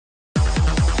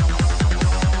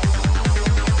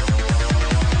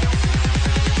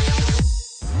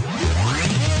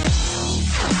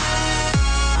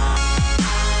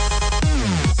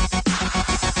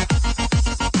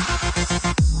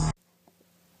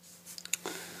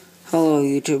Hello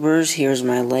YouTubers, here's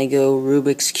my Lego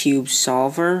Rubik's Cube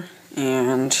solver,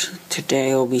 and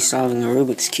today I'll be solving a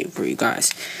Rubik's Cube for you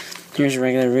guys. Here's a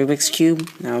regular Rubik's Cube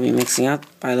that I'll be mixing up.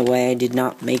 By the way, I did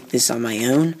not make this on my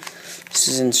own. This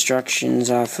is instructions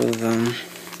off of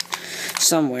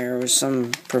somewhere. It was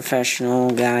some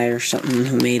professional guy or something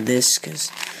who made this,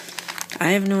 because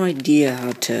I have no idea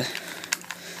how to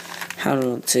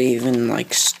even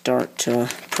like start to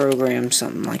program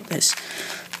something like this.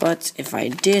 But if I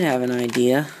did have an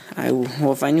idea,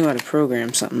 if I knew how to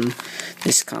program something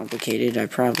this complicated, I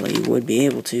probably would be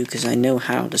able to, because I know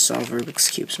how to solve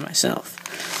Rubik's Cubes myself.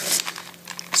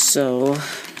 So,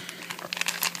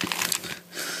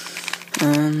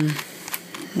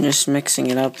 just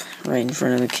mixing it up right in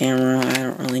front of the camera. I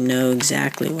don't really know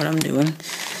exactly what I'm doing,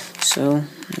 so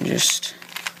I'm just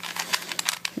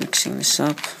mixing this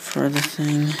up for the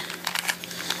thing.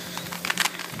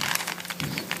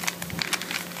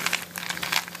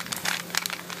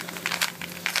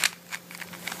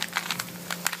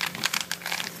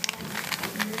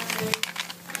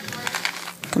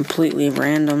 Completely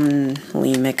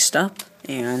randomly mixed up,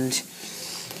 and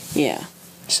yeah,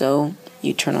 so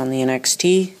you turn on the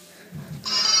NXT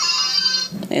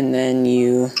and then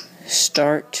you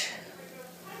start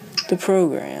the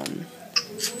program.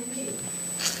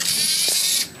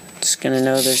 It's gonna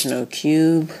know there's no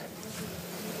cube,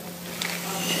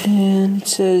 and it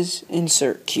says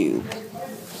insert cube.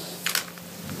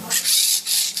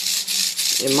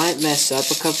 It might mess up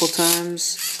a couple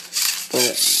times,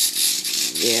 but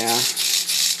yeah,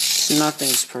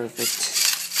 nothing's perfect.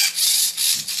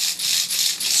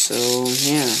 So,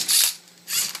 yeah.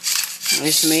 I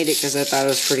just made it because I thought it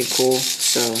was pretty cool,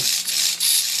 so.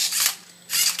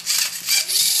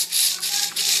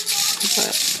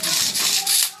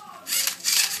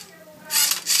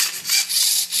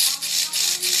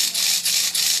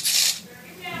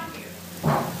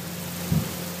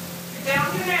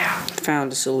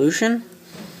 Found a solution.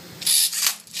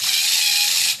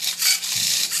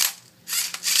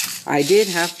 I did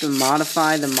have to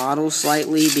modify the model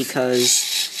slightly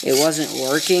because it wasn't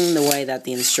working the way that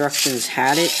the instructions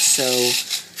had it, so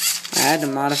I had to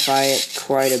modify it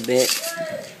quite a bit.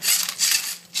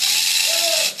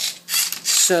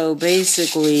 So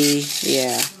basically,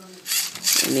 yeah,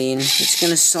 I mean, it's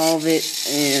gonna solve it,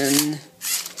 and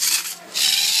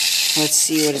let's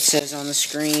see what it says on the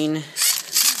screen.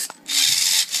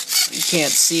 You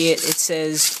can't see it. It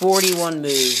says 41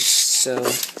 moves,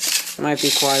 so might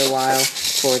be quite a while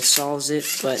before it solves it,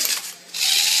 but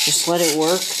just let it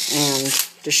work. And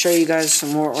to show you guys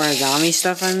some more origami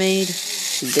stuff I made,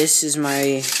 this is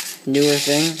my newer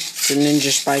thing. It's a ninja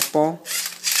spike ball.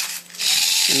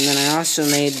 And then I also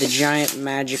made the giant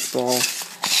magic ball.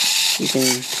 You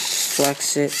can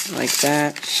flex it like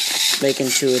that, make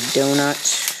into a donut.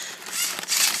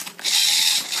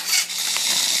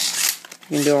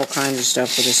 You can do all kinds of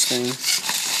stuff with this thing.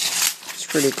 It's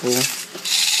pretty cool.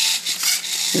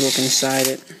 You look inside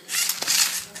it.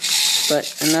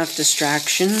 But enough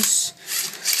distractions,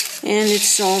 and it's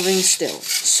solving still.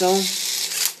 So,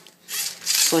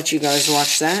 let's let you guys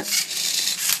watch that.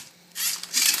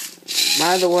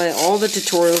 By the way, all the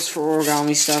tutorials for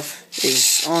origami stuff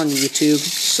is on YouTube,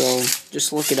 so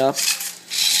just look it up.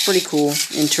 It's pretty cool,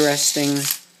 interesting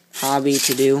hobby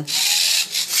to do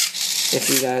if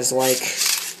you guys like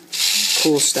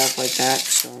cool stuff like that.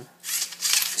 So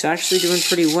it's actually doing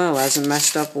pretty well. Hasn't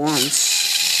messed up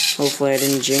once. Hopefully I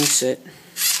didn't jinx it.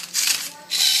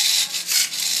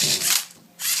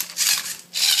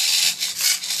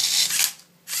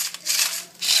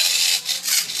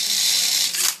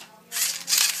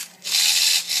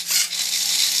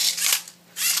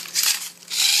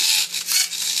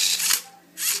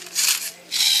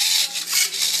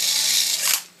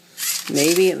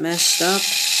 Maybe it messed up.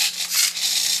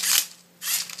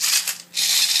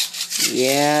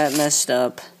 Yeah, it messed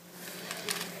up.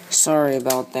 Sorry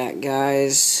about that,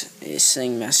 guys. This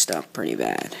thing messed up pretty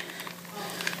bad.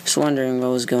 Just wondering what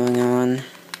was going on.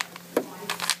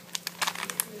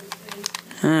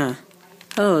 Huh.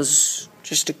 Oh, it was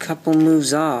just a couple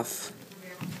moves off.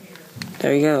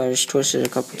 There you go, I just twisted it a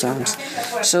couple times.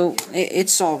 So, it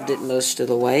solved it most of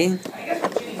the way.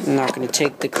 I'm not going to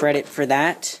take the credit for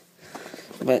that.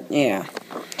 But, yeah.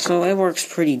 So, it works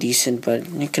pretty decent, but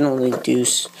you can only do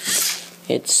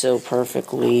it so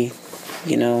perfectly,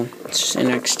 you know. It's just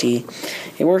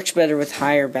NXT. It works better with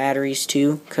higher batteries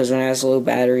too, because when it has low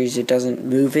batteries it doesn't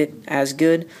move it as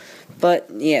good. But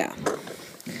yeah,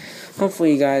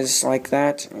 hopefully you guys like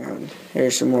that.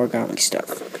 Here's some more origami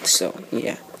stuff. So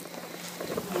yeah,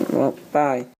 well,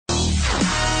 bye.